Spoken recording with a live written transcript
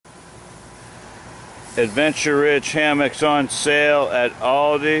Adventuridge hammocks on sale at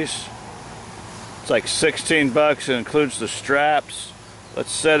Aldi's. It's like 16 bucks. It includes the straps.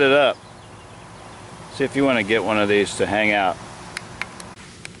 Let's set it up. See if you want to get one of these to hang out.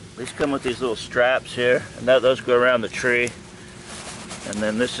 These come with these little straps here, and those go around the tree. And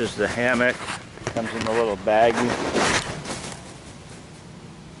then this is the hammock. Comes in a little baggie.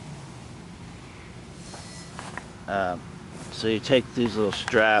 So you take these little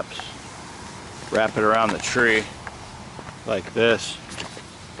straps, wrap it around the tree like this.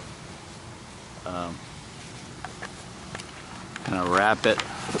 Kind of wrap it,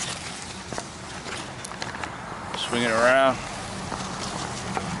 swing it around.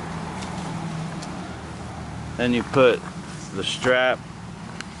 Then you put the strap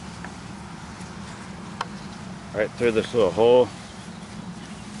right through this little hole.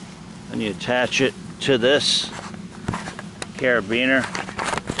 Then you attach it to this carabiner.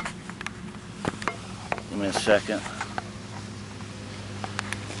 Give me a second.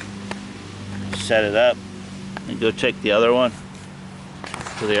 Set it up and go take the other one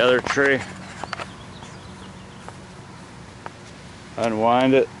to the other tree.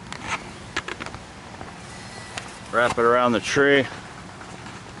 Unwind it. Wrap it around the tree.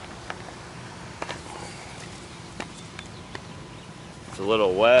 It's a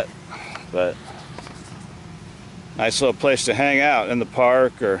little wet, but nice little place to hang out in the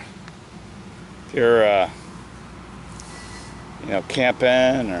park, or if you're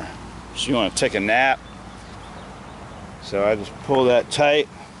camping, or just you want to take a nap. So I just pull that tight,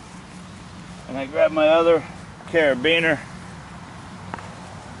 and I grab my other carabiner,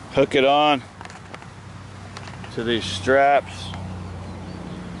 hook it on to these straps.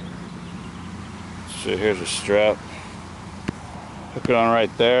 So here's a strap. Hook it on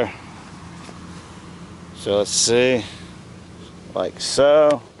right there. So let's see, like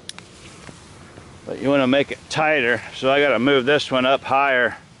so. But you want to make it tighter, so I got to move this one up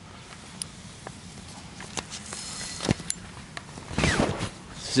higher.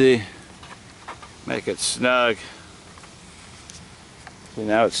 See, make it snug. See,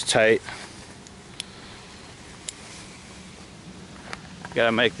 now it's tight. Got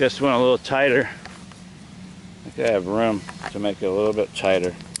to make this one a little tighter. I think I have room to make it a little bit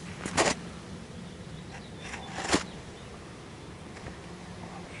tighter.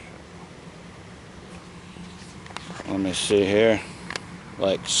 Let me see here,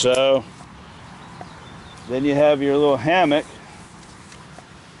 like so. Then you have your little hammock.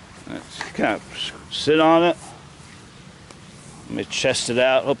 Let's kind of sit on it. Let me chest it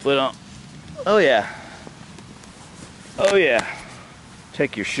out. Hopefully don't. Oh yeah. Oh yeah.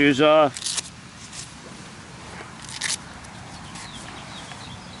 Take your shoes off.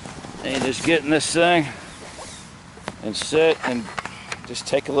 And just get in this thing and sit and just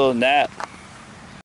take a little nap.